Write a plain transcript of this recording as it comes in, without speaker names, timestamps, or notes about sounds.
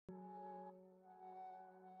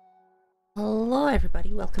Hello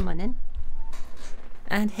everybody, welcome on in.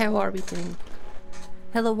 And how are we doing?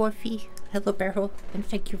 Hello Wolfie, hello Berho, and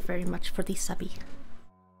thank you very much for the subby.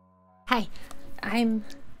 Hi, I'm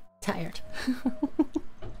tired.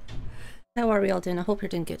 How are we all doing? I hope you're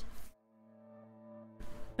doing good.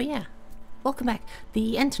 But yeah, welcome back.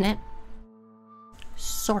 The internet,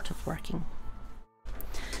 sort of working.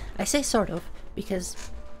 I say sort of because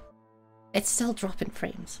it's still dropping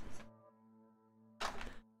frames.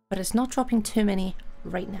 But it's not dropping too many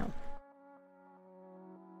right now.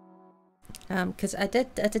 Because I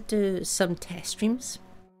did do some test streams.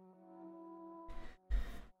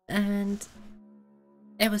 And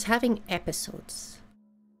it was having episodes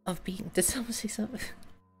of being... Did someone say something?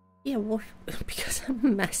 Yeah, well, because I'm a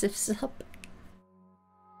massive sub.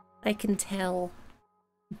 I can tell.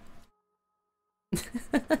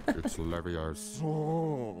 It's Levio's.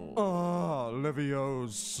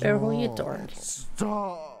 Levio's. Where will you dork?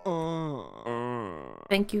 Stop.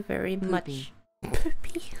 Thank you very much.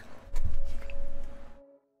 Poopy.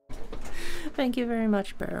 Thank you very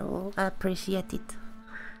much, Beryl. I appreciate it.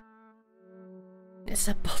 It's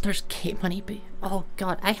a Baldur's Gate honeybee. Oh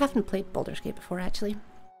god, I haven't played Baldur's Gate before actually.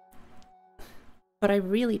 But I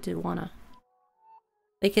really do wanna.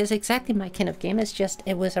 Because exactly my kind of game is just,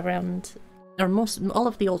 it was around, or all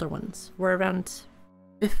of the older ones were around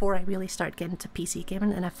before I really started getting to PC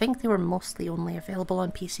gaming, and I think they were mostly only available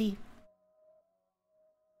on PC.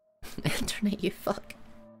 Internet, you fuck.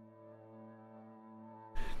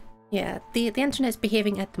 Yeah, the internet's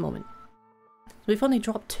behaving at the moment. We've only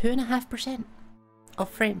dropped 2.5% of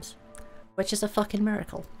frames, which is a fucking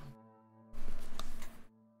miracle.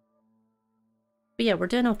 But yeah, we're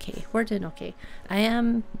doing okay. We're doing okay. I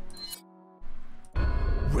am...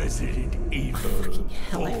 Resident Evil Fucking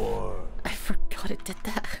hell, 4. I forgot it did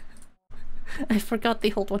that. I forgot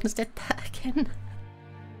the old ones did that again.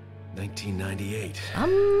 1998.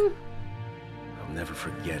 I'll never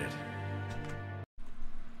forget it.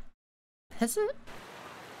 Has it?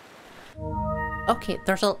 Okay,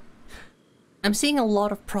 I'm seeing a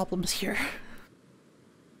lot of problems here.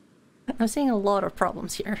 I'm seeing a lot of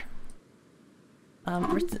problems here.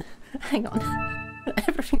 Hang on.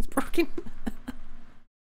 Everything's broken.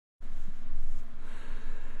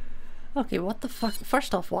 Okay, what the fuck?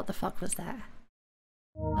 First off, what the fuck was that?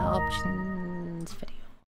 Options video.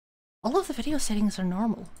 All of the video settings are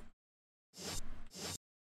normal.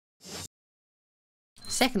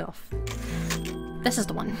 Second off, this is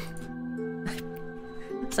the one.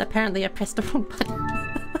 So apparently I pressed the wrong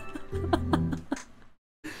button.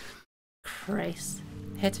 Christ.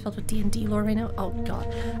 Head's filled with D&D lore right now? Oh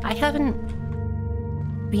god. I haven't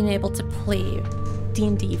been able to play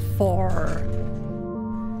D&D for...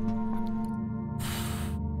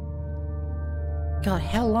 God,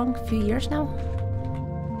 how long? A few years now?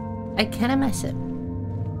 I kinda miss it.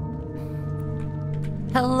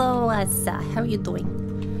 Hello, Asa. How are you doing?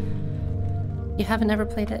 You haven't ever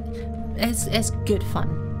played it? It's good fun.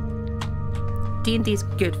 D&D's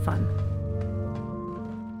good fun.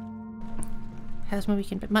 How's my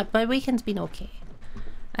weekend been? My weekend's been okay.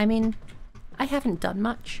 I mean, I haven't done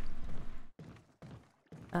much.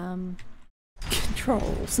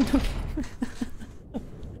 Controls.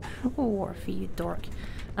 Warfy, you dork.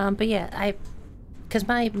 But yeah, because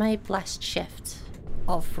my last shift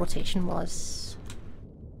of rotation was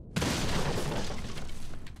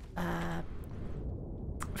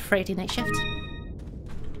Friday night shift.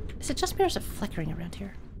 Is it just me or is it flickering around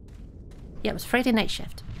here? Yeah, it was Friday night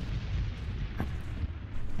shift.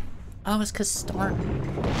 Oh, it's because Storm.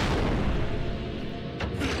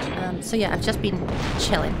 So yeah, I've just been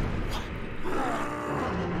chilling.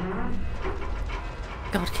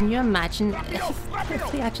 God, can you imagine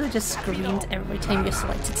if they actually just screamed every time you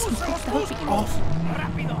selected something? That would be awful.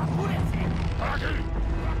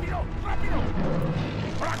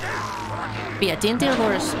 But yeah, D&D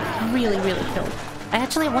lore is really, really cool. I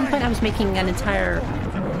actually, at one point, I was making an entire,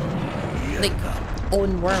 like,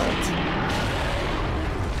 own world.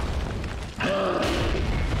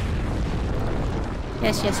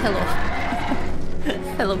 Yes, yes, hello.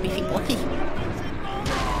 Hello, beefy boy.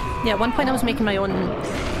 Yeah, at one point I was making my own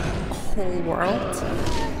whole world.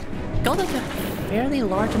 Got like a fairly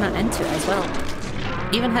large amount into it as well.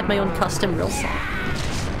 Even had my own custom rule set.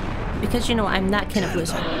 Because, you know, I'm that kind of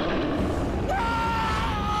loser.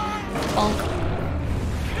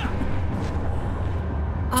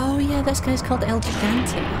 Oh yeah, this guy's called El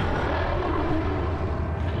Gigante.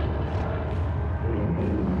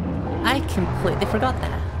 I completely forgot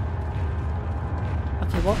that.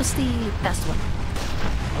 Okay, what was the best one?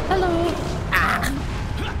 Hello! Ah!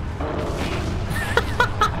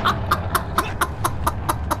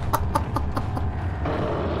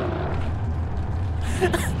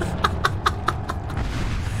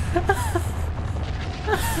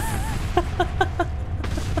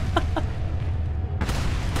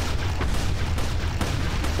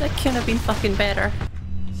 That couldn't have been fucking better.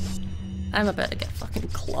 I'm about to get fucking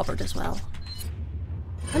clobbered as well.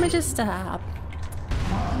 Let me just,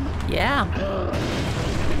 yeah.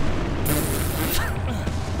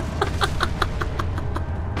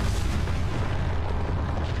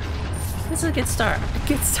 This is a good start. A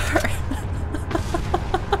good start.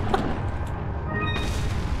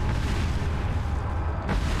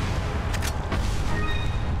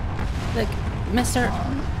 Look, mister,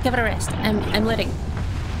 give it a rest. I'm looting.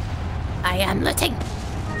 I am looting.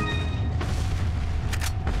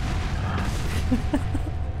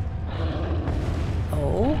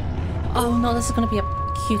 Oh. Oh no, this is gonna be a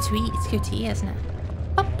Q2E. It's QTE, isn't it?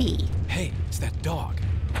 Puppy. Hey, it's that dog.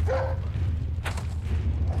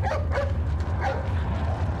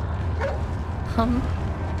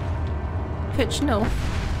 Pitch, no.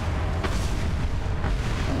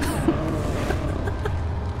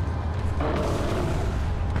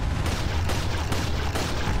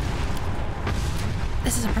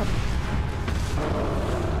 This is a problem.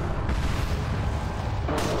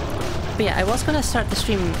 But yeah, I was gonna start the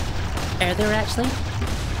stream earlier actually.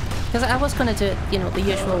 Because I was gonna do it, you know, the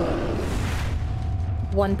usual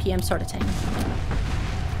 1 PM sort of time.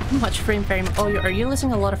 How much frame? Oh, are you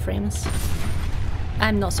losing a lot of frames?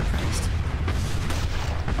 I'm not surprised.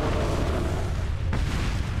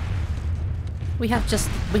 We have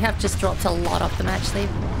just dropped a lot of them actually.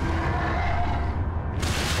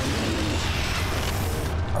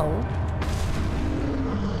 Oh.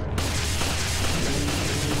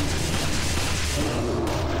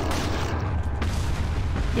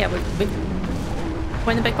 Yeah,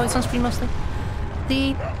 when the big boys on screen mostly.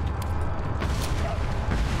 The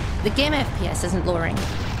game FPS isn't lowering,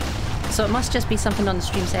 so it must just be something on the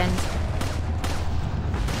stream's end.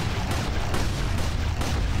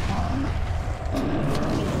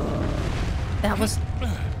 That was...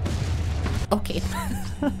 okay.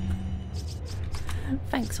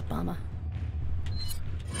 Thanks, Obama.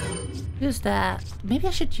 Use that. Maybe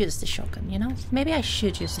I should use the shotgun, you know? Maybe I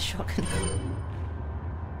should use the shotgun.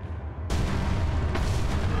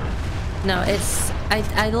 No, it's...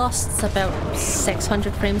 I lost about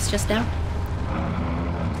 600 frames just now.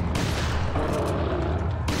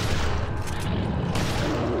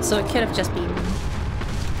 So it could have just been...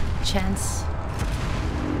 chance.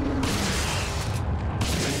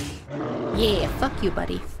 Yeah, fuck you,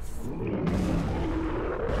 buddy.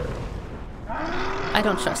 I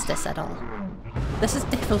don't trust this at all. This is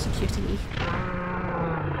Devil's QTE.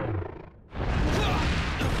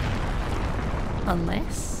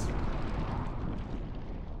 Unless...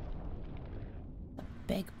 a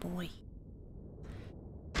big boy.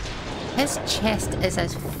 His chest is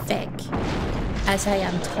as thick as I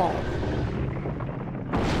am tall.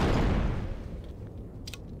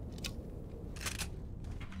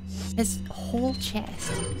 His whole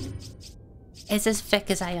chest is as thick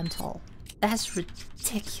as I am tall. That's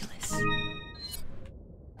ridiculous.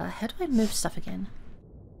 How do I move stuff again?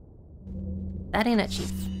 That ain't it,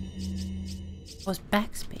 Chief. Was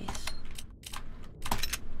backspace.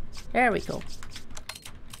 There we go.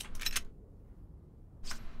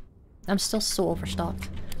 I'm still so overstocked.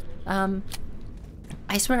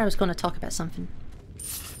 I swear I was going to talk about something.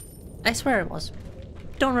 I swear I was.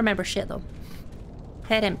 Don't remember shit though.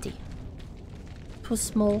 Head empty. Too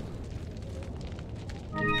small.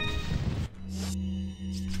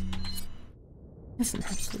 Listen,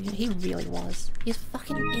 absolutely, he really was. He's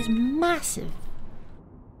massive.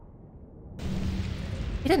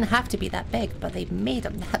 He didn't have to be that big, but they made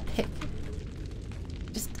him that big.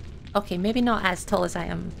 Just, okay, maybe not as tall as I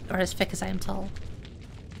am, or as thick as I am tall.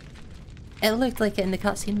 It looked like it in the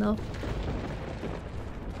cutscene though.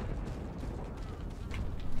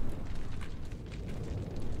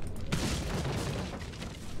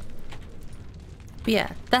 But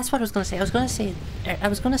yeah, that's what I was gonna say. I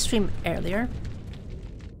was gonna stream earlier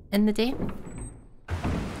in the day.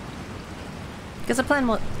 Because the plan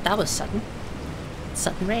was... that was sudden.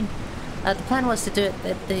 Sudden rain. The plan was to do it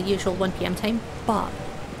at the usual 1 PM time, but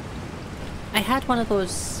I had one of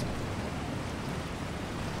those,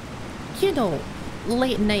 you know,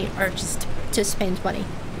 late night urges to spend money.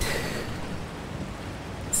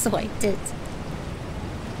 So I did.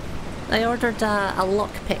 I ordered a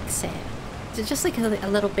lockpick set. It's just like a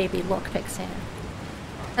little baby lockpick set.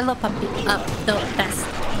 Hello puppy. Oh, no, that's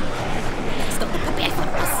not the puppy I thought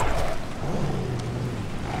it was.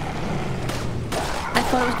 I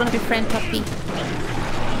thought it was gonna be friend puppy.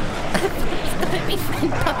 I thought it was gonna be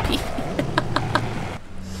friend puppy.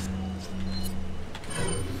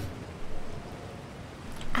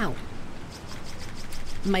 Ow.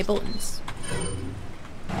 My bones.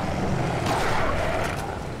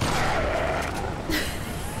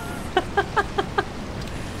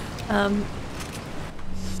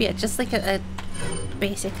 Yeah, just like a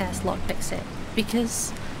basic ass lockpick set,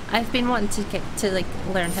 because I've been wanting to get to like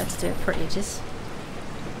learn how to do it for ages.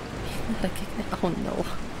 Oh no,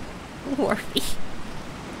 Warfy.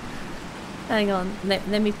 Hang on, let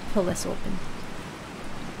me pull this open.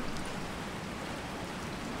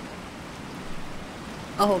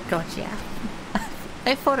 Oh god, yeah.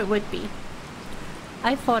 I thought it would be.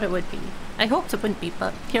 I thought it would be. I hoped it wouldn't be,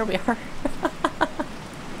 but here we are.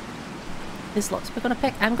 Whose locks we're gonna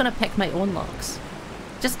pick? I'm gonna pick my own locks.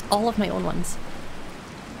 Just all of my own ones.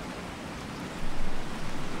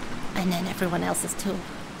 And then everyone else's too.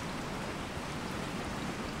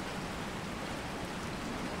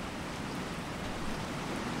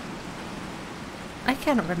 I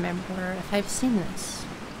can't remember if I've seen this.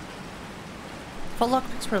 Full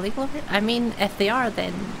lockpicks were illegal over here? I mean, if they are,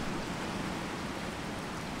 then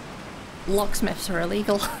locksmiths are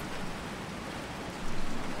illegal.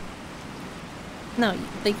 No,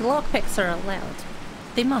 the lockpicks are allowed.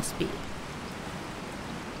 They must be.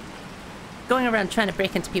 Going around trying to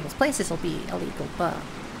break into people's places will be illegal, but...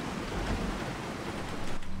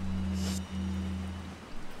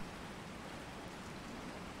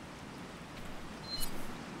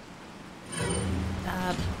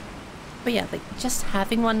 But yeah, like, just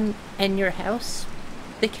having one in your house,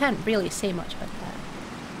 they can't really say much about that.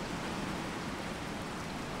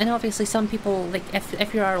 And obviously some people, like,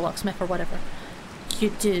 if you are a locksmith or whatever,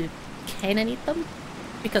 you do kinda need them,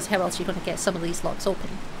 because how else are you gonna get some of these locks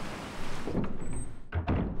open?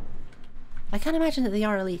 I can't imagine that they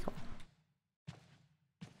are illegal.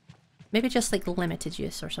 Maybe just like limited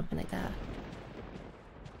use or something like that.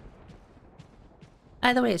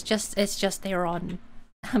 Either way, it's just they're on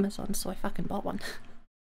Amazon, so I fucking bought one.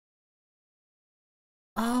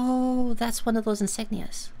 Oh, that's one of those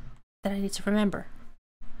insignias that I need to remember.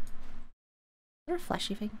 Is there a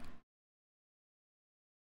flashy thing?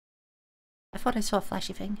 I thought I saw a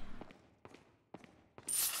flashy thing.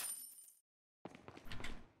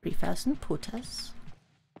 3,000 putas.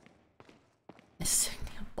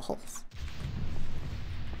 Insignia balls.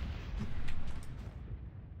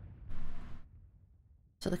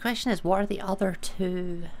 So the question is, what are the other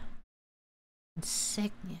two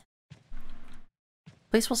insignia?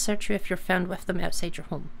 Police will search you if you're found with them outside your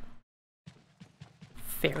home.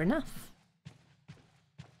 Fair enough.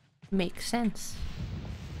 Makes sense.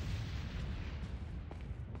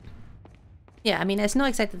 Yeah, I mean, it's not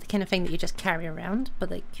exactly the kind of thing that you just carry around,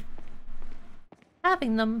 but like,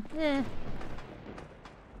 having them, eh.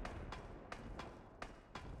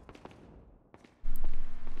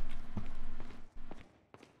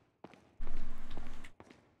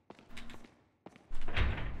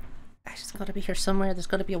 It's gotta be here somewhere. There's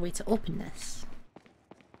gotta be a way to open this.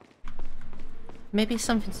 Maybe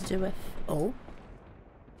something to do with... Oh?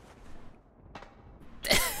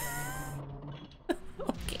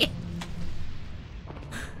 Okay.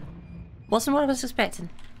 Wasn't what I was expecting.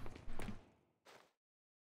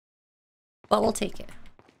 But we'll take it.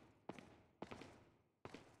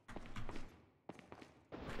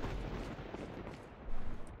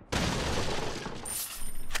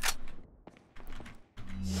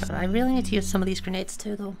 I really need to use some of these grenades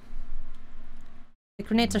too, though. The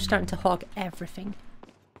grenades are starting to hog everything.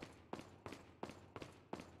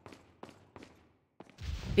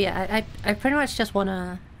 But yeah, I pretty much just want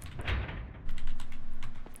to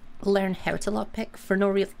learn how to lockpick for no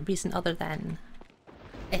real reason other than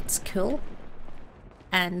it's cool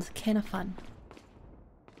and kind of fun.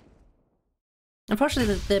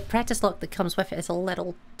 Unfortunately, the practice lock that comes with it is a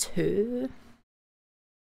little too...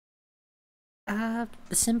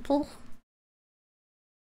 simple?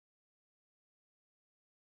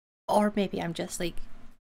 Or maybe I'm just, like,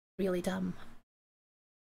 really dumb.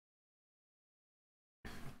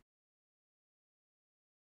 But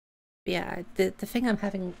yeah, the thing I'm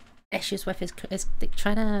having issues with is like,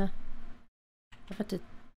 trying to... If I did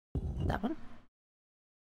that one?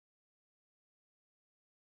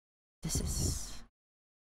 This is...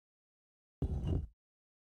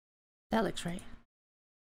 That looks right.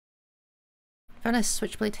 Found a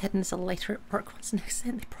switchblade hidden as a lighter at work once, and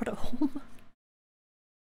accidentally brought it home.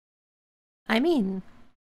 I mean,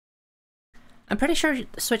 I'm pretty sure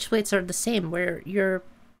switchblades are the same, where you're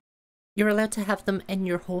allowed to have them in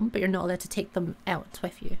your home, but you're not allowed to take them out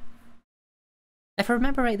with you. If I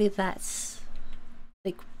remember rightly, that's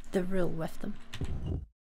like the rule with them.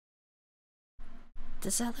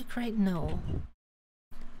 Does that look right? No.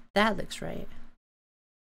 That looks right.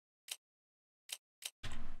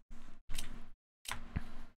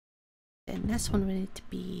 And this one would need to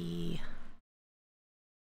be...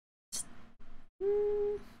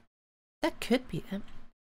 that could be it.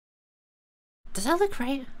 Does that look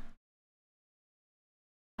right?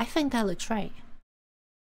 I think that looks right.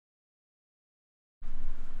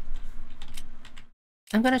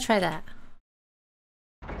 I'm gonna try that.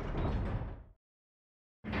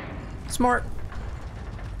 Smart.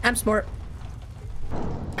 I'm smart.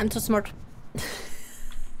 I'm too smart.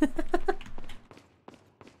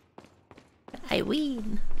 I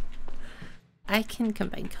win. I can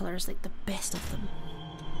combine colors like the best of them.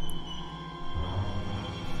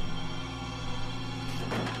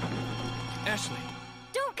 Ashley!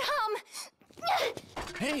 Don't come!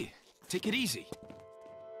 Hey! Take it easy.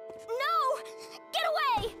 No! Get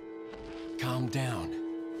away! Calm down.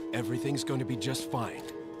 Everything's going to be just fine.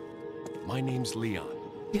 My name's Leon.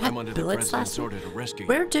 You had I'm under the bullets president's last order to rescue you.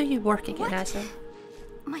 Where do you work again, Asa?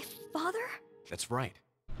 My father? That's right.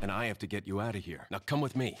 And I have to get you out of here. Now come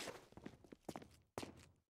with me.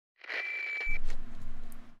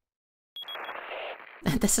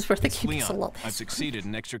 This is where the It's game is a Leon. lot. I've succeeded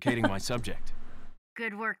in extricating my subject.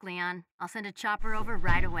 Good work, Leon. I'll send a chopper over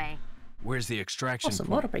right away. Where's the extraction What's the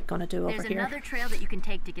point? motorbike gonna do There's over here? another trail that you can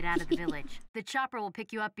take to get out of the village. The chopper will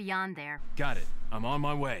pick you up beyond there. Got it. I'm on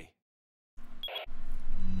my way.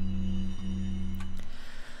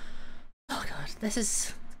 Oh god, this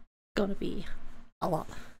is gonna be a lot.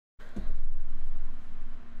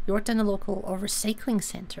 You worked in a local or recycling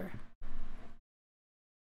center.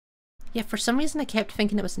 Yeah, for some reason I kept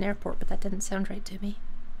thinking it was an airport, but that didn't sound right to me.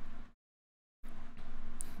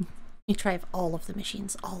 You drive all of the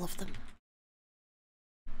machines, all of them.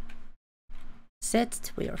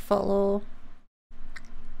 Set, we or follow.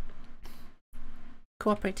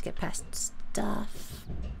 Cooperate to get past stuff.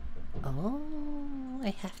 Oh, I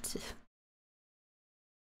have to.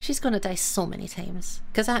 She's gonna die so many times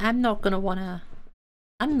because I'm not gonna wanna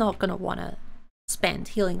spend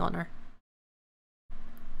healing on her.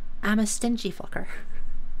 I'm a stingy fucker.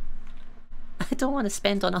 I don't want to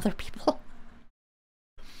spend on other people.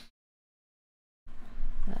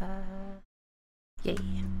 Yay.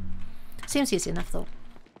 Seems easy enough though.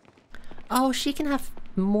 Oh, she can have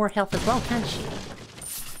more health as well, can't she?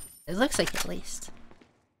 It looks like it, at least.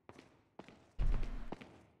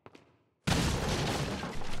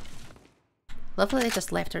 Lovely they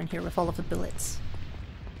just left her in here with all of the bullets.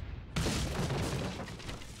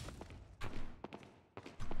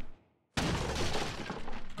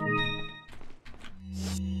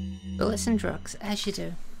 Bullets and drugs, as you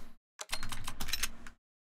do.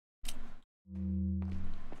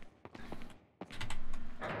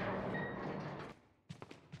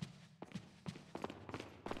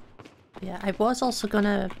 Yeah, I was also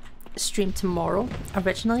gonna stream tomorrow,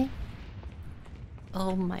 originally.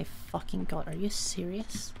 Oh my fucking god, are you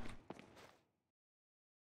serious?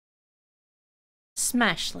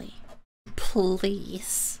 Smashly,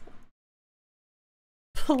 please.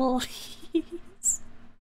 Please.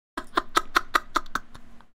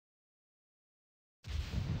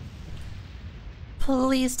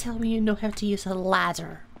 Please tell me you know how to use a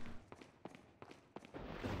ladder.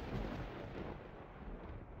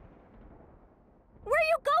 Where are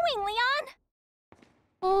you going, Leon?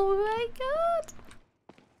 Oh my god.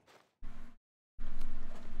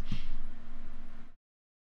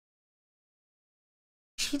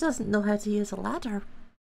 She doesn't know how to use a ladder.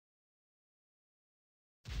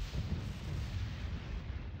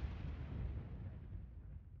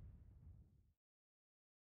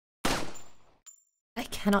 I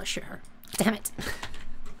cannot shoot her. Damn it.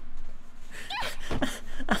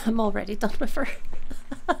 I'm already done with her.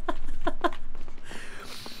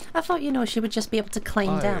 I thought, you know, she would just be able to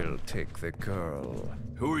climb down. I'll take the girl.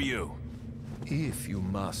 Who are you? If you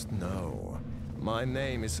must know, my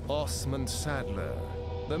name is Osmond Sadler,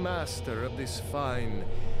 the master of this fine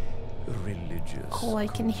religious. All I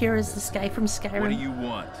can hear is this guy from Skyrim. What do you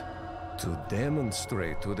want? To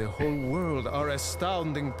demonstrate to the whole world our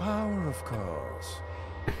astounding power, of course.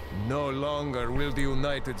 No longer will the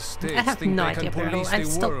United States I have think no they idea, can Beryl. police I've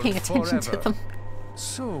the stopped world paying attention forever. to them.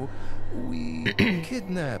 So, we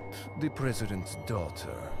kidnap the president's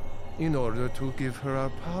daughter in order to give her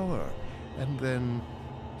our power, and then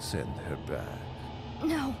send her back.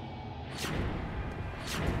 No.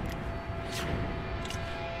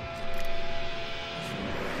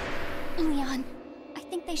 Leon, I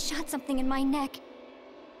think they shot something in my neck.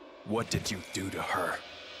 What did you do to her?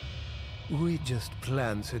 We just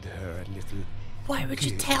planted her a little. Why would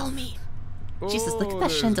you tell me? Jesus, look at that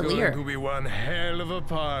there's chandelier. going to be one hell of a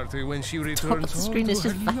party when she returns Top of the screen home is to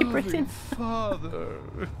just her vibrating. loving father.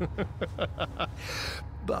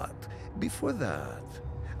 But before that,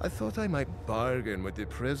 I thought I might bargain with the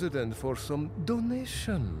president for some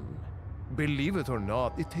donation. Believe it or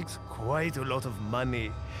not, it takes quite a lot of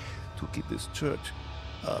money to keep this church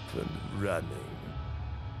up and running.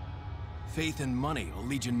 Faith and money will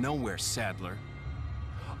lead you nowhere, Sadler.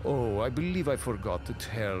 Oh, I believe I forgot to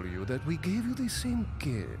tell you that we gave you the same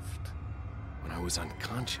gift. When I was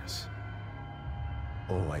unconscious.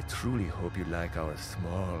 Oh, I truly hope you like our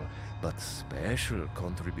small but special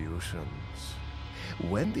contributions.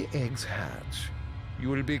 When the eggs hatch, you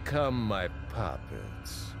will become my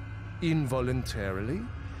puppets. Involuntarily,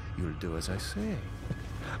 you'll do as I say.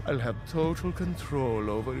 I'll have total control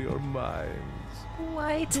over your minds.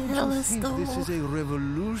 Why Don't tell you us think though? this is a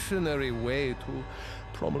revolutionary way to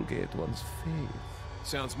promulgate one's faith?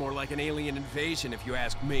 Sounds more like an alien invasion if you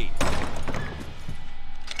ask me.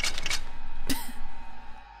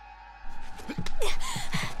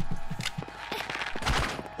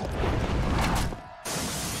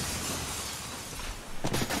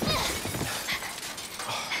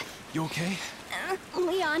 You okay?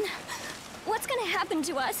 Leon, what's gonna happen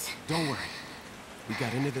to us? Don't worry. We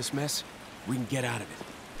got into this mess. We can get out of it.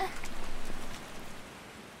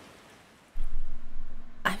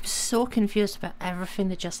 I'm so confused about everything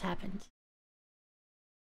that just happened.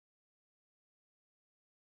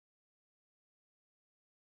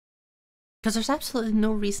 Because there's absolutely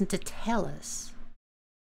no reason to tell us.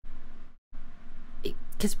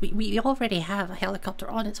 Because we already have a helicopter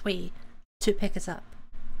on its way to pick us up.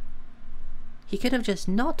 He could have just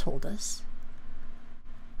not told us.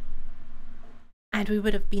 And we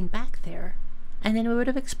would have been back there. And then we would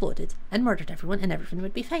have exploded and murdered everyone and everything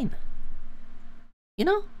would be fine. You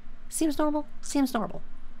know? Seems normal. Seems normal.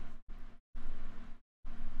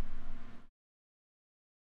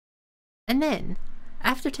 And then,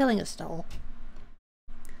 after telling us it all,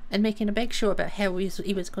 and making a big show about how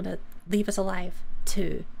he was going to leave us alive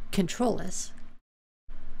to control us,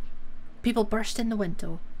 people burst in the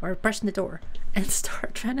window, or burst in the door, and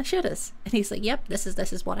start trying to shoot us. And he's like, yep, this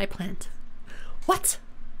is what I planned. What?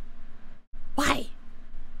 Why?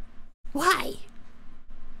 Why?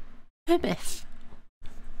 Plymouth.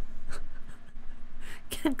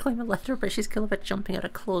 Can't climb a ladder, but she's cool about jumping out a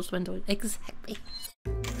closed window. Exactly.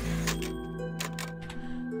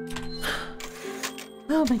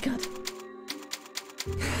 Oh my god.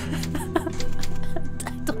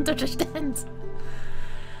 I don't understand.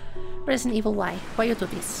 Resident Evil, why? Why you do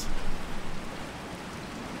this?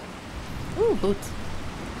 Ooh, boot.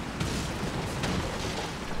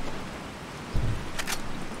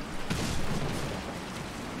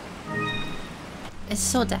 It's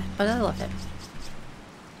so dead, but I love it.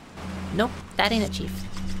 Nope, that ain't a chief.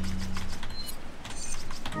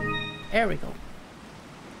 There we go.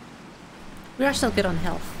 We are still good on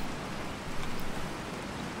health.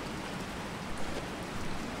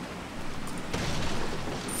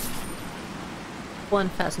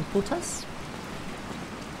 $1,000 putas.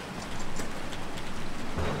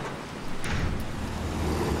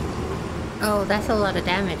 Oh, that's a lot of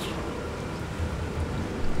damage.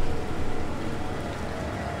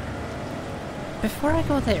 Before I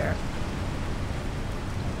go there,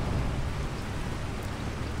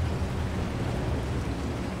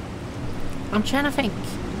 I'm trying to think.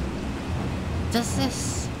 Does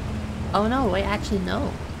this... Oh no, wait, actually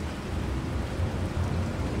no.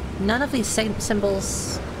 None of these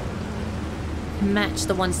symbols match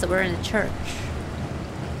the ones that were in the church.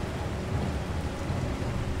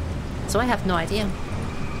 So I have no idea.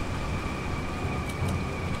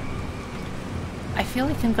 I feel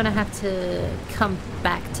like I'm gonna have to come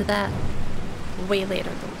back to that way later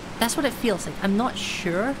though. That's what it feels like. I'm not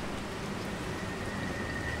sure.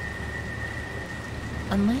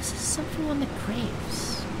 Unless there's something on the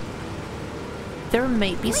graves. There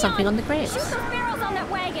might be Leon, something on the graves. Shoot some barrels on that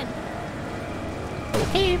wagon!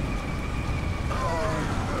 Okay.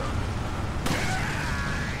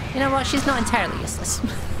 You know what? She's not entirely useless.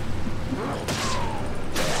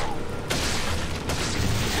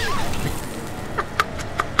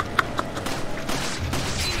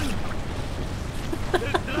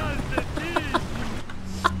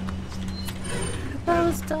 That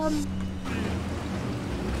was dumb.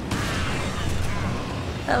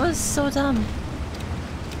 That was so dumb.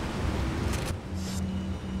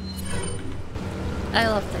 I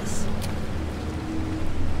love this.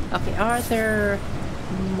 Okay, are there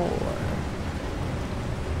more?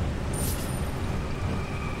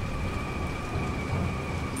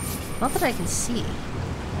 Not that I can see.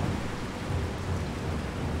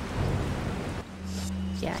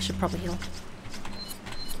 Yeah, I should probably heal.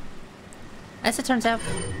 As it turns out,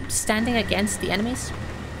 standing against the enemies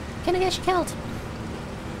can get you killed.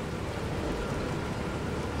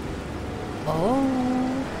 Oh.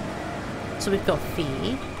 So we've got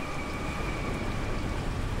Fee.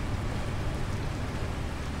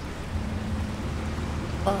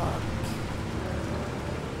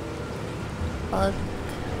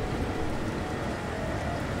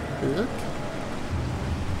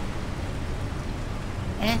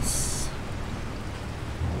 S.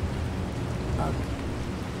 Bug.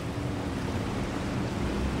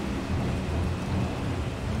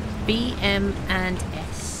 B, M, and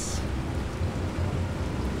S.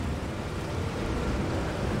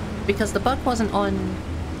 Because the bug wasn't on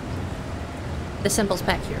the symbols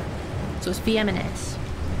back here. So it's V, M, and S.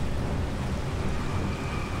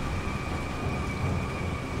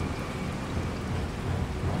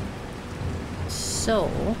 So,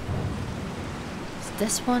 it's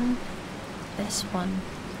this one,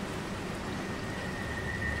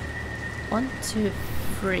 1, 2,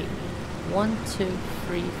 3, 1, 2,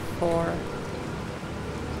 3, 4,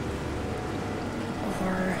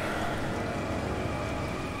 or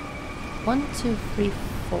 1, 2, 3,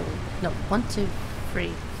 4, no, 1, 2,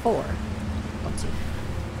 3, 4, 1, 2, 3,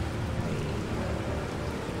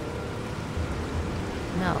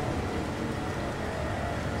 no.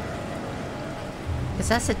 Because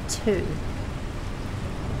that's a 2.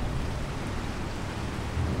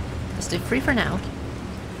 Let's do 3 for now.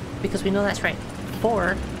 Because we know that's right.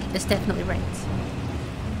 4 is definitely right.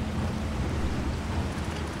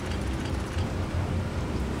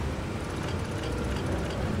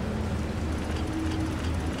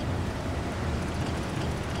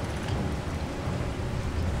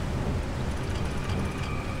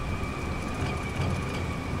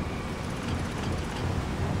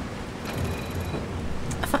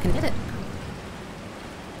 I fucking did it.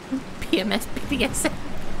 PMS, BDSM.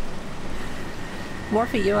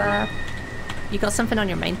 Morphe, you got something on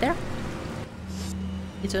your mind there?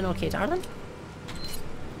 You doing okay, darling?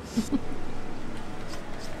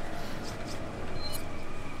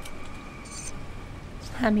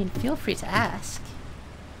 I mean, feel free to ask.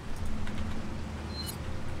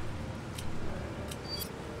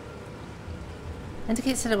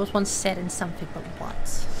 Indicates that it was once said in something, but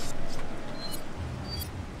what?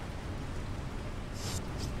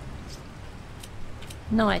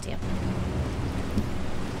 No idea.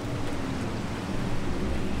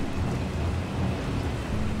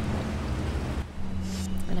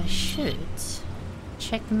 And I should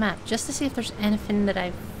check the map just to see if there's anything that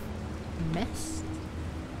I've missed.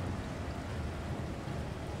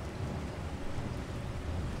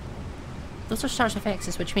 Those are stars of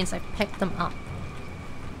X's, which means I've picked them up.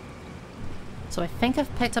 So I think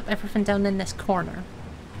I've picked up everything down in this corner.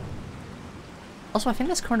 Also, I think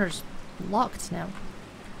this corner's locked now.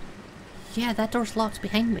 Yeah, that door's locked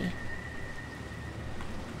behind me.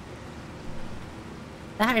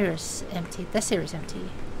 That area's empty. This area's empty.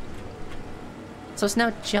 So it's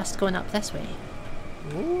now just going up this way.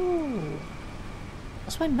 Ooh.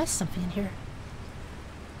 Also, I missed something in here.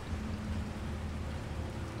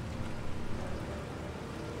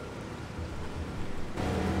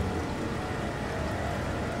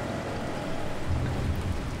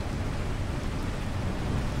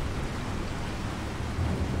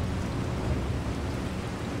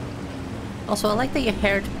 Also, I like that you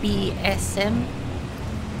heard BSM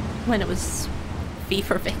when it was V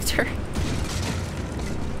for Victor.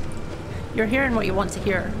 You're hearing what you want to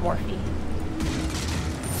hear, Morphe.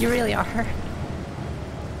 You really are.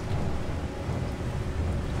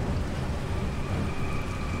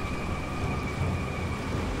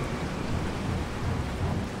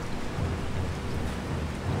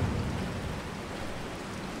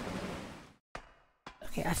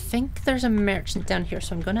 Okay, I think there's a merchant down here,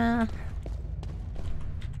 so I'm gonna...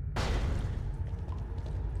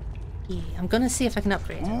 I'm gonna see if I can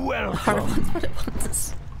upgrade. Welcome. What it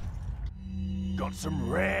wants. Got some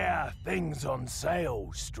rare things on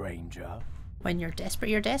sale, stranger. When you're desperate,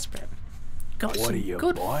 you're desperate. Got What some are you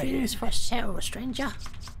good buying? things for sale, stranger.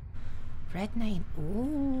 Red 9.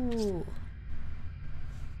 Ooh.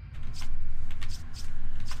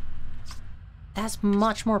 That's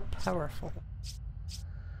much more powerful.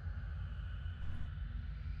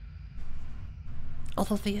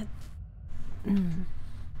 Although the...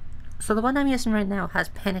 So the one I'm using right now has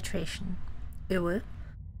penetration. Ooh.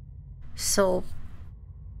 So...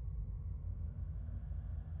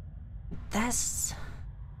 That's...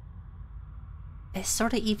 It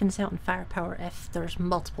sort of evens out in firepower if there's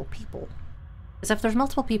multiple people. Because if there's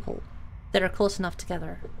multiple people that are close enough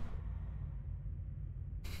together...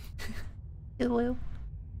 Ooh.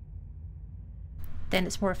 Then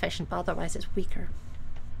it's more efficient, but otherwise it's weaker.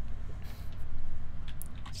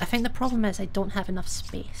 I think the problem is I don't have enough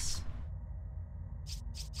space.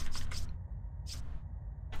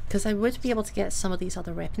 Because I would be able to get some of these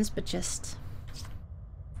other weapons, but just...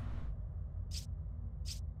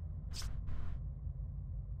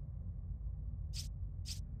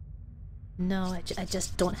 No, I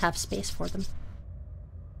just don't have space for them.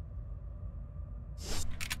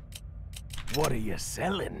 What are you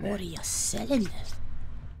selling? What are you selling?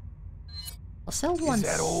 I'll sell one. Is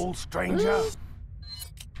that all, stranger?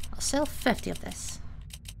 I'll sell 50 of this.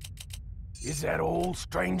 Is that all,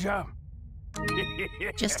 stranger?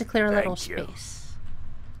 Just to clear a little Thank you. space.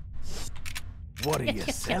 What are you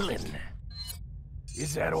selling?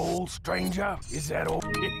 Is that all, stranger? Is that all?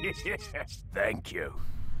 Thank you.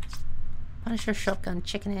 Punisher, shotgun,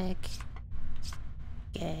 chicken egg.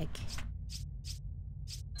 Gag.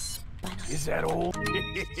 Is that all?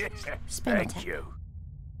 Spinal Thank tap. you.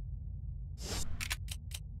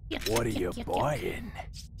 Yuck, What are yuck, you yuck, yuck. buying?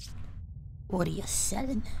 What are you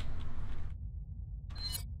selling?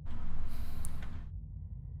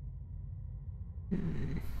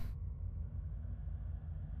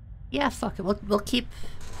 Yeah, fuck it. We'll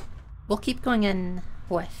keep going in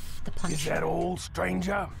with the Is Punisher. that all,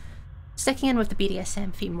 stranger? Sticking in with the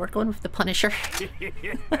BDSM theme, we're going with the Punisher.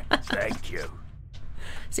 Thank you.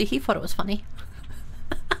 See, he thought it was funny.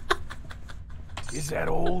 Is that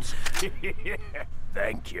all?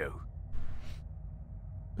 Thank you.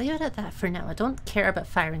 Leave it at that for now. I don't care about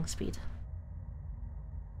firing speed.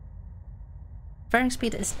 Firing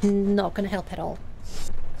speed is not going to help at all.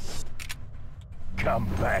 Come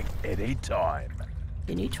back anytime.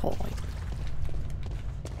 Anytime.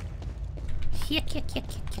 Yuck, yuck, yuck,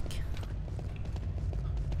 yuck, yuck.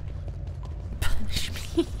 Punish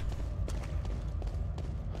me.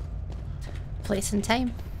 Place and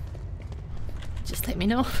time. Just let me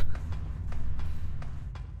know.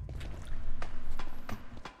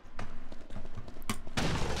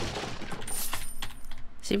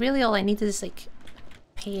 See, really all I need is like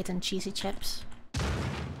paid and cheesy chips.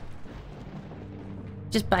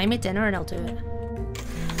 Just buy me dinner and I'll do it.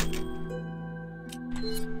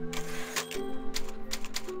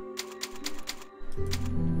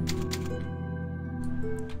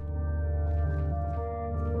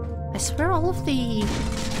 I swear all of the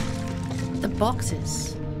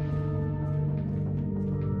boxes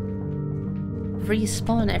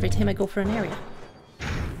respawn every time I go for an area.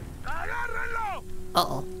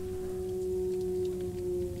 Uh-oh.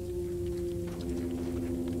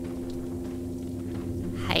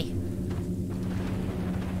 Hi.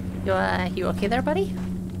 You okay there, buddy?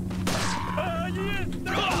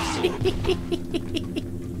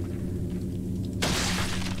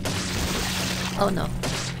 Oh no.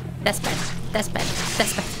 That's bad. That's bad.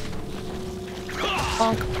 That's bad.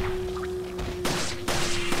 Bonk.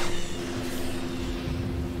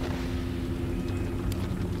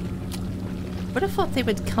 Would have thought they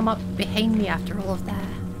would come up behind me after all of that.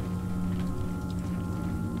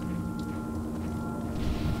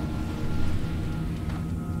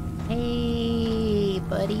 Hey,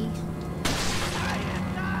 buddy.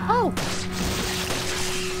 Oh!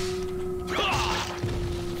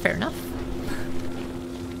 Fair enough.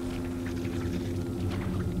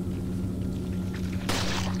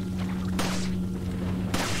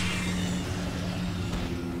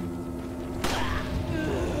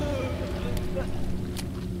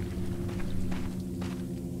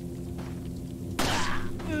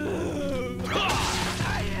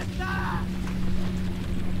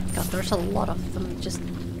 God, there's a lot of them just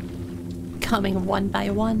coming one by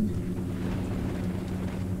one.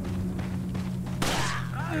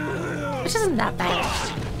 Which isn't that bad.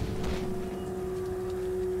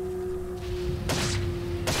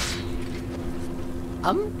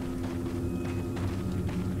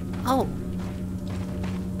 Oh.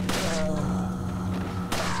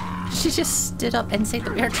 She just stood up inside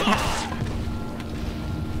the bear trap.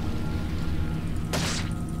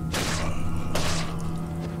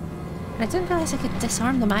 I didn't realize I could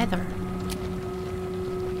disarm them either.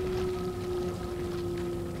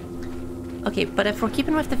 Okay, but if we're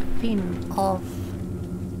keeping with the theme of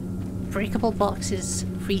breakable boxes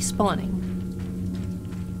respawning,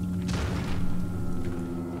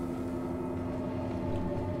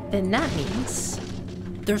 then that means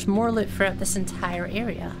there's more loot throughout this entire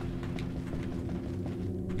area.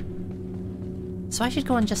 So I should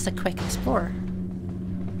go on just a quick explore.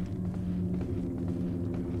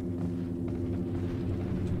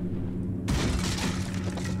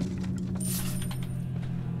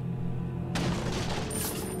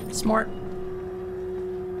 Smart.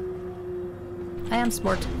 I am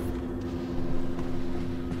smart.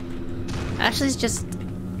 Ashley's just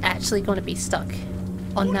actually going to be stuck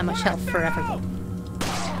on that much health forever though.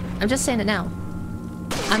 I'm just saying it now.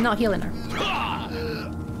 I'm not healing her.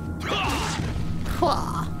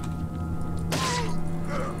 Hwah.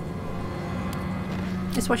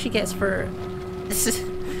 It's what she gets for this is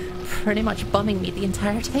pretty much bumming me the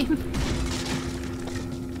entire time.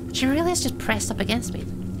 She really is just pressed up against me.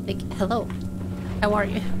 Like, hello. How are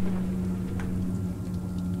you?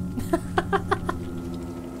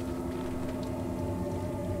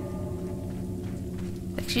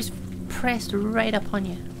 pressed right up on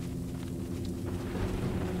you.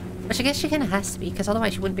 Which I guess she kind of has to be, because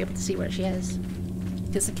otherwise you wouldn't be able to see where she is.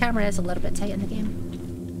 Because the camera is a little bit tight in the game.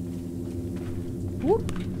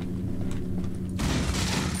 Whoop.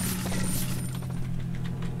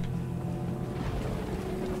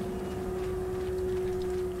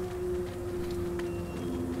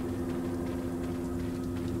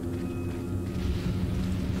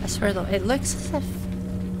 I swear though, it looks as if...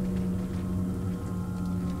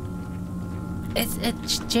 It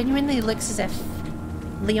genuinely looks as if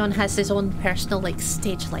Leon has his own personal, like,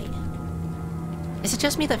 stage light. Is it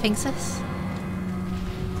just me that thinks this?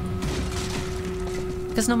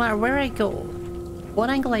 Because no matter where I go,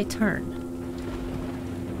 what angle I turn,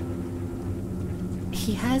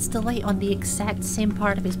 he has the light on the exact same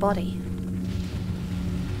part of his body.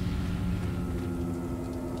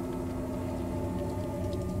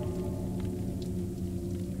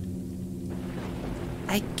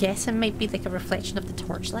 I guess it might be like a reflection of the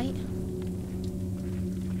torchlight.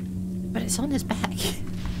 But it's on his back.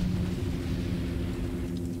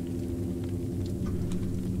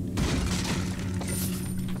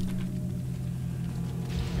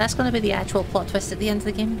 That's gonna be the actual plot twist at the end of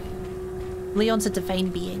the game. Leon's a divine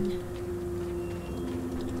being.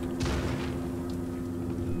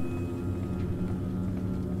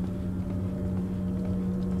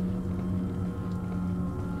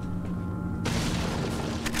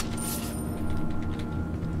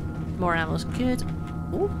 More ammo's good.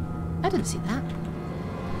 Oh, I didn't see that.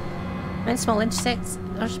 When small insects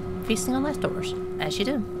are feasting on leftovers, as you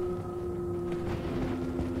do.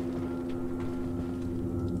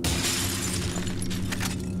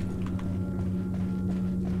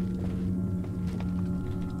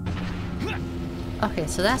 Okay,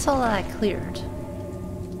 so that's all that I cleared.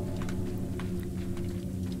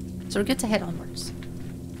 So we're good to head onwards.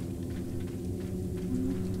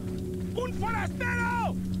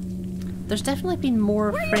 There's definitely been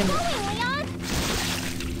more friendly.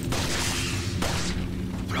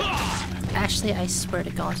 Ashley, I swear to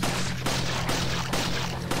God.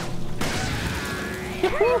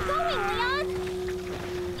 Where are you going,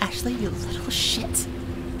 Leon? Ashley, you little shit.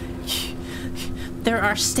 There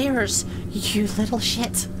are stairs, you little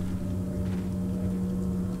shit.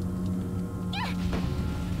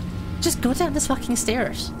 Just go down the fucking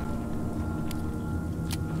stairs.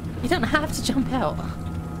 You don't have to jump out.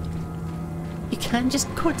 You can just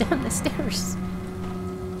go down the stairs.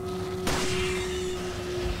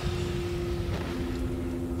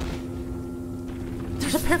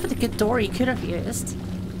 There's a perfectly good door you could have used.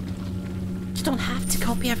 You don't have to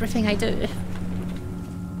copy everything I do.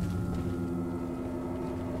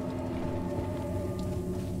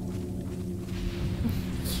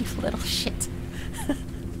 You little shit.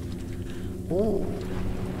 Oh.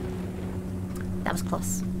 That was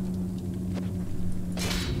close.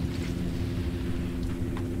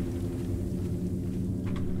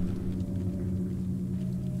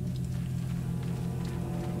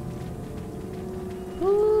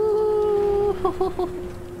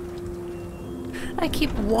 I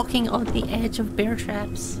keep walking on the edge of bear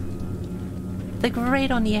traps. Like right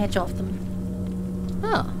on the edge of them.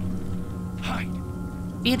 Oh.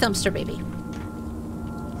 Hide. Be a dumpster baby.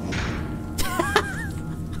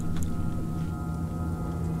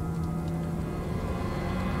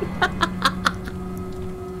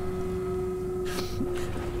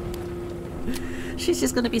 She's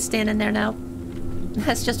just gonna be standing there now.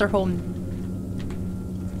 That's just her home.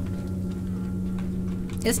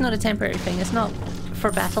 It's not a temporary thing. It's not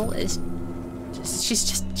for battle. It's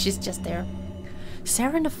just, she's just there.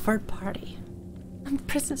 Sarah and a third party. I'm the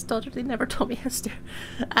president's daughter. They never taught me how to stair.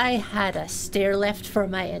 I had a stair lift for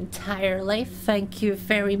my entire life. Thank you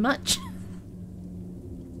very much.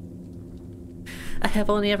 I have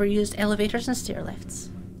only ever used elevators and stair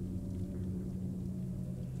lifts.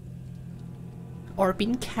 Or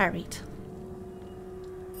been carried.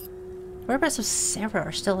 Whereabouts of Sarah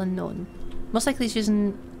are still unknown. Most likely he's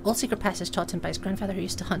using old secret passage taught him by his grandfather who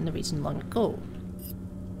used to hunt in the region long ago.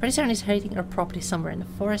 Pretty certain he's hiding our property somewhere in the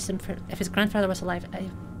forest, and if his grandfather was alive, I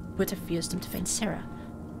would have used him to find Sarah.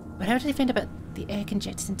 But how did he find about the egg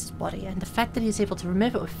injected into his body, and the fact that he was able to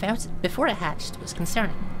remove it without before it hatched was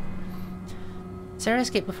concerning. Sarah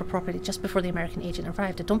escaped with her property just before the American agent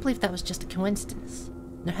arrived. I don't believe that was just a coincidence.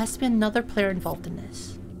 There has to be another player involved in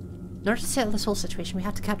this. In order to settle this whole situation, we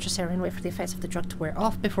have to capture Sarah and wait for the effects of the drug to wear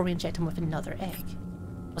off before we inject him with another egg.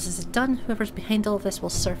 Once this is done, whoever's behind all of this will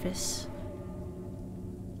surface.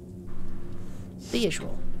 The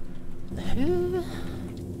usual. Who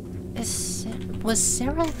is was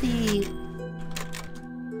Sarah the...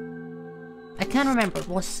 I can't remember.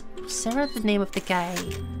 Was Sarah the name of the guy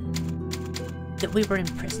that we were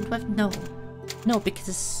imprisoned with? No. No,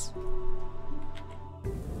 because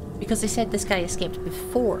they said this guy escaped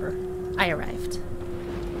before I arrived.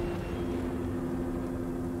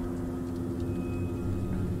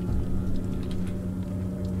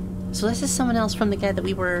 So this is someone else from the guy that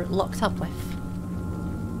we were locked up with.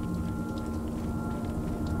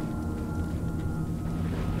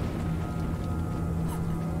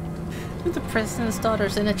 The president's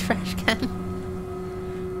daughter's in a trash can.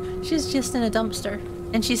 She's just in a dumpster,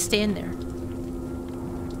 and she's staying there.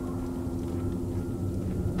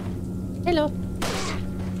 Hello.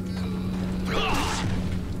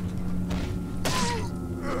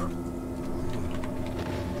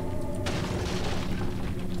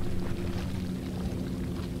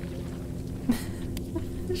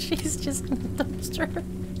 She's just in the dumpster.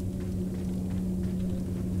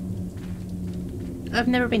 I've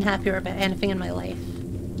never been happier about anything in my life.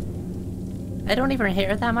 I don't even hear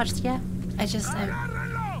her that much yet.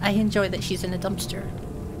 I enjoy that she's in a dumpster.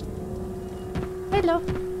 Hello.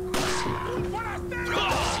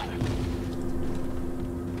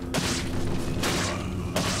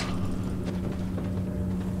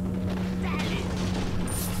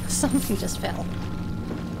 Something just fell.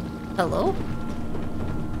 Hello?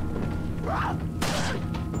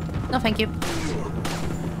 No, thank you.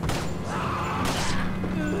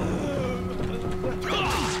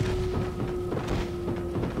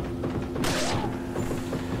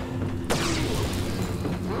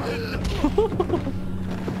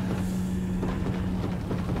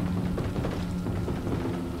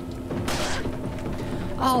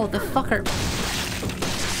 Oh, the fucker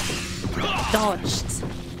dodged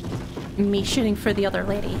me shooting for the other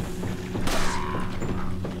lady.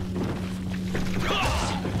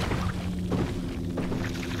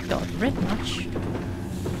 Got rid much.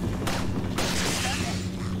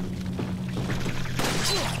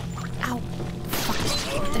 Ow. Fuck.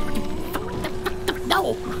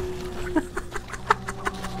 No!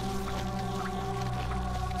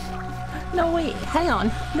 No, wait, hang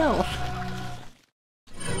on. No.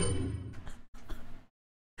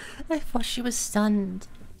 I thought she was stunned.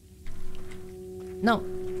 No.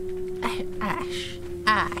 Ash.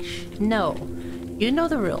 No. You know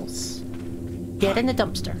the rules. Get in the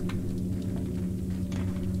dumpster.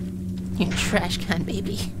 You trash can,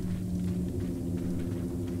 baby.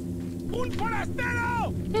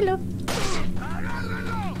 Hello.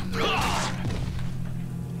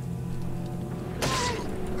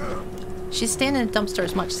 She's staying in the dumpster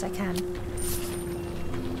as much as I can.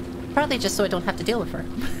 Partly just so I don't have to deal with her.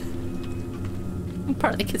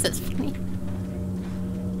 Partly because it's funny.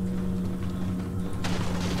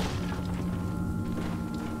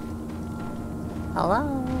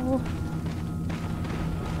 Hello?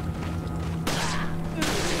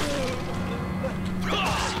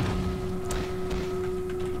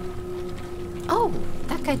 Oh,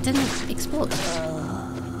 that guy didn't explode.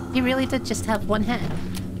 He really did just have one hand.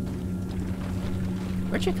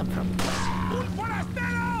 Where'd you come from?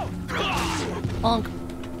 Honk.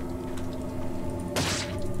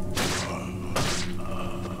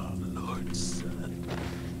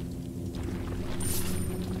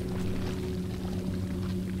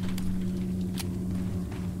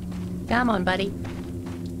 Come on, buddy.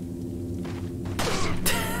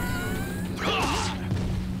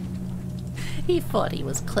 He thought he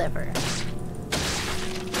was clever.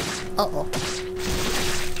 Uh-oh.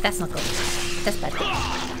 That's not good. That's bad.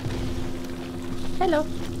 Hello.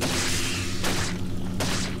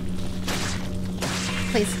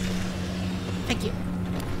 Please. Thank you.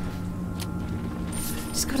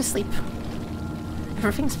 Just go to sleep.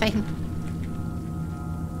 Everything's fine.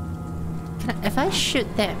 If I shoot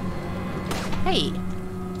them... Hey!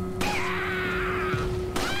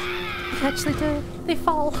 Actually, they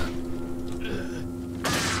fall.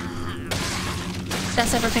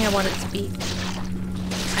 That's everything I wanted it to be.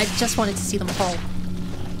 I just wanted to see them fall.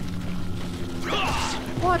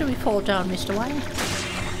 Why do we fall down, Mr. Wang?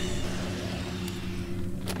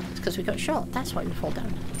 It's because we got shot. That's why we fall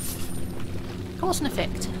down. Cause and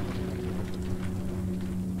effect.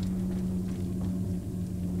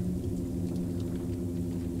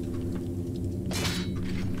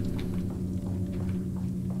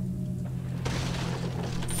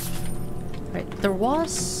 There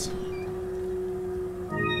was...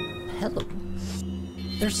 Hello.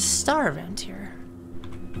 There's a star around here.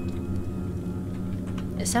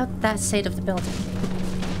 It's out that side of the building.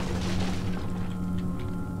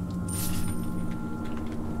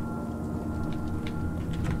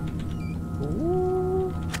 Ooh.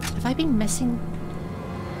 Have I been missing...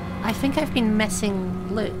 I think I've been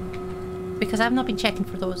missing loot. Because I've not been checking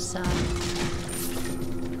for those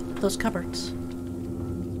cupboards.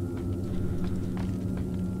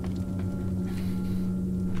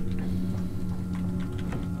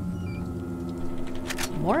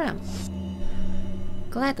 more ammo.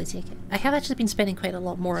 Gladly take it. I have actually been spending quite a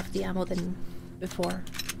lot more of the ammo than before.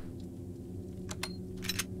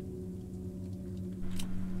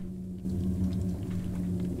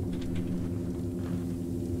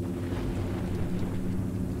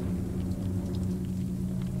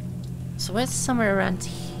 So it's somewhere around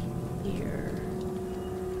here.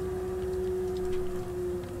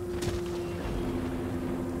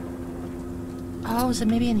 Oh, is it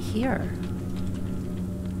maybe in here?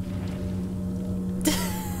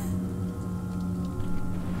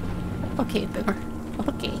 Okay, Boomer.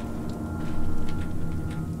 Okay.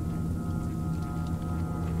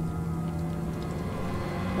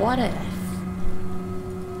 What if?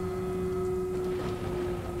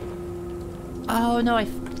 Oh no,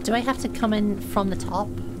 do I have to come in from the top?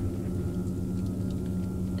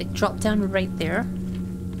 Like drop down right there?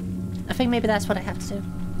 I think maybe that's what I have to do.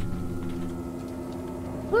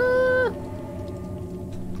 Woo!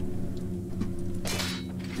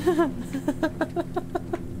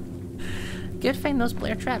 Good thing those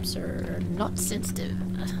Blair traps are not sensitive.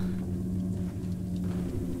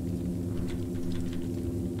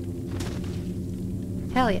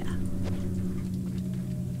 Hell yeah.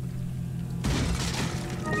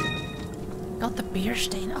 Got the beer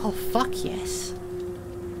stain. Oh fuck yes.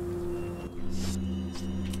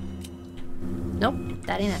 Nope,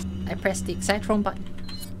 that ain't it. I pressed the exact wrong button.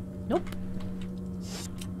 Nope.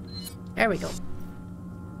 There we go.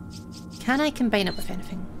 Can I combine it with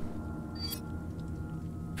anything?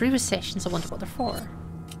 Previous sessions, I wonder what they're for.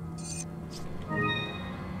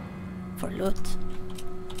 For loot.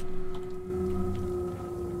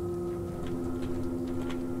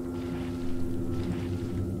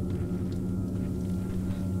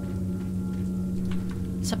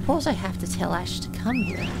 Suppose I have to tell Ash to come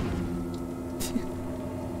here.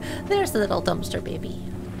 There's the little dumpster baby.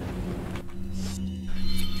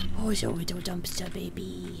 Oh, it's a little dumpster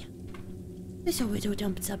baby. It's a little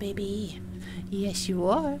dumpster baby. Yes, you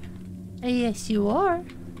are. Yes, you are.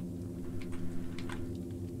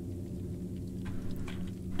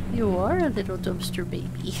 You are a little dumpster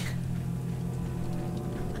baby.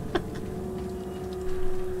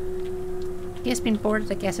 He has been bored.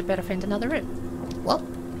 I guess I better find another room. Well,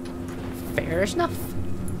 fair enough.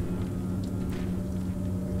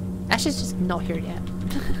 Ash is just not here yet.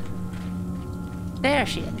 There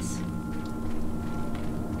she is.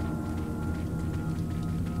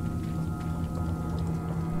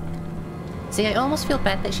 See, I almost feel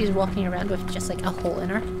bad that she's walking around with just like a hole in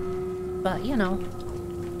her. But, you know.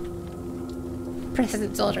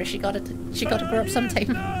 President's daughter, she gotta grow up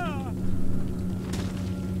sometime.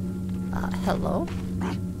 Hello?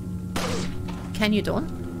 Can you don't?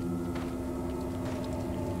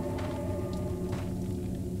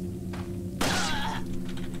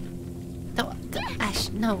 No, Ash,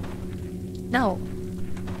 no. No.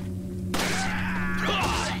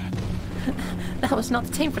 That was not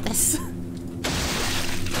the time for this.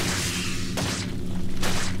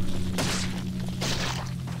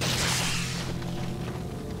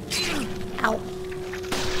 Ow.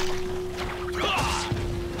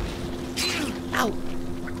 Ow.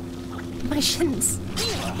 My shins.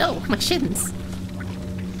 No, my shins.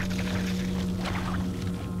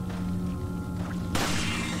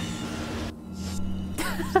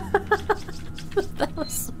 That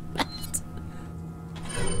was so bad.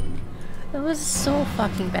 That was so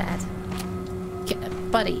fucking bad.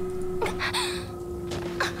 Buddy.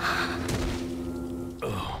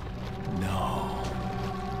 Oh, no.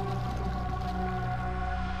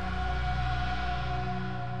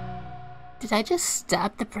 Did I just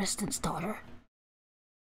stab the president's daughter?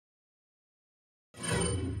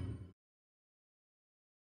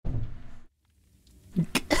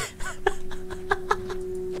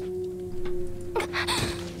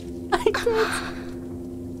 I did.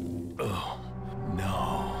 Oh,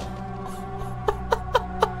 no.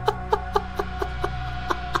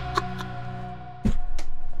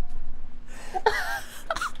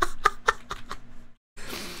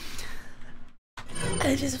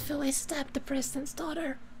 I just feel I stabbed the president's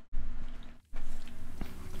daughter.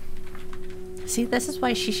 See, this is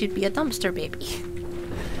why she should be a dumpster baby.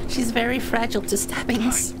 She's very fragile to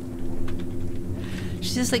stabbings.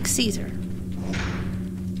 She's just like Caesar.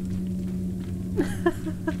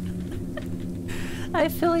 I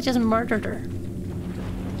feel I just murdered her.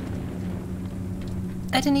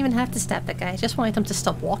 I didn't even have to stab that guy, I just wanted him to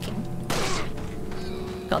stop walking.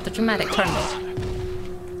 Got the dramatic turn though.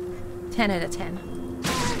 10 out of 10.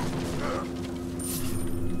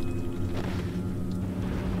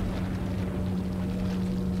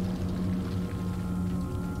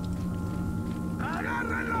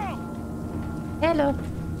 Hello.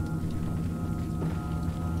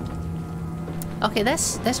 Okay,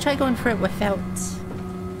 let's try going for it without,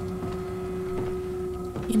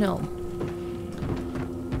 you know,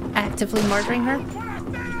 actively murdering her.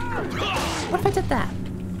 What if I did that?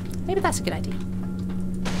 Maybe that's a good idea.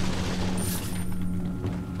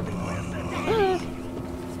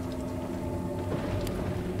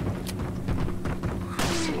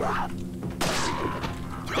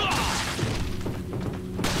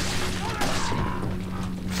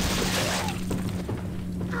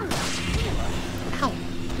 Ow.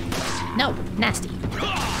 No, nasty.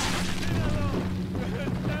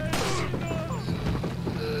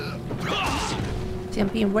 See, I'm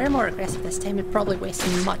being way more aggressive this time and probably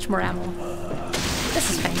wasting much more ammo. This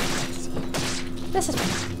is fine. This is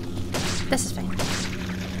fine. This is fine.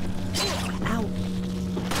 Ow.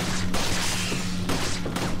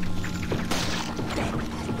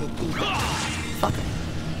 Fuck.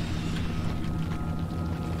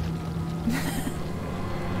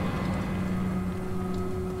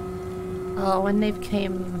 Oh, and they've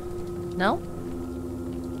came... No?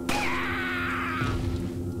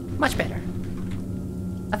 Much better.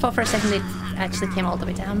 I thought for a second they actually came all the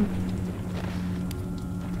way down.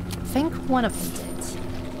 I think one of them did.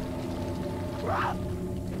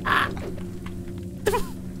 Ah!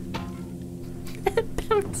 It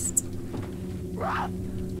bounced.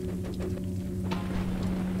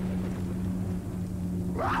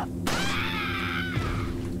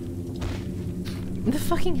 The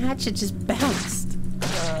fucking hatchet just bounced.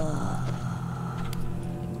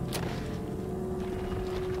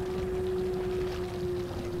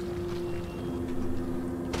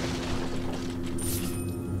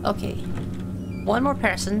 Okay. One more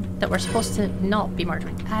person that we're supposed to not be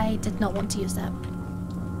murdering. I did not want to use that.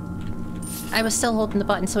 I was still holding the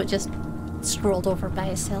button, so it just scrolled over by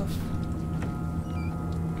itself.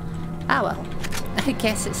 Ah well. I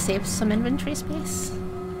guess it saves some inventory space.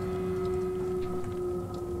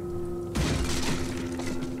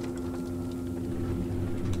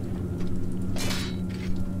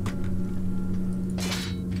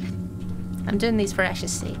 I'm doing these for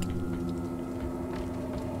Ash's sake.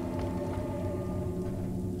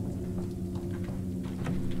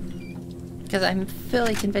 Because I'm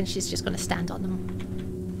fully convinced she's just going to stand on them.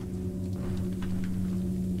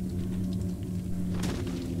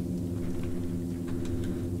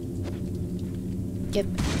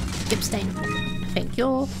 Gibstein. Thank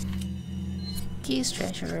you. Keys,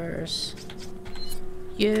 treasures.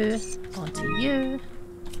 You. Onto you.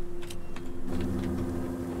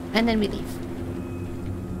 And then we leave.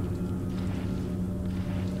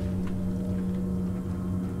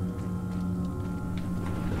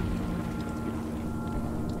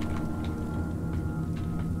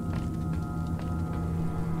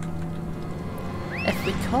 If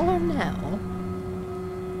we call her now,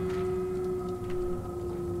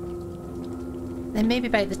 then maybe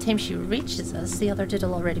by the time she reaches us, the other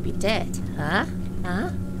dude'll already be dead. Huh?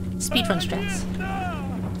 Huh? Speedrun strats.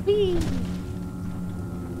 Whee!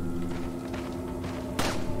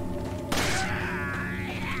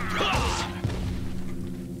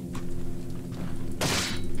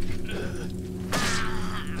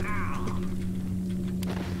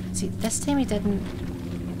 See, this time he didn't.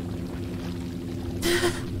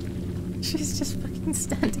 She's just fucking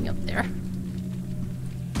standing up there.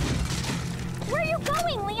 Where are you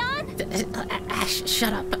going, Leon? Ash,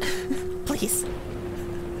 shut up. Please.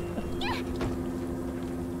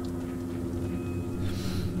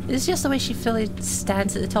 It's just the way she fully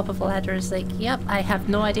stands at the top of a ladder is like, yep, I have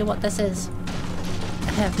no idea what this is.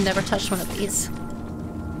 I have never touched one of these.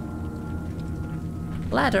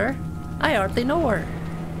 Ladder? I hardly know her.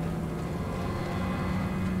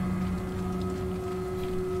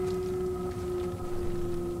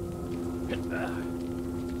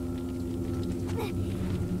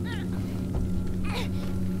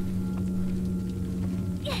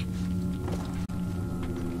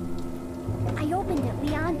 I opened it,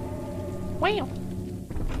 Leon. Wow.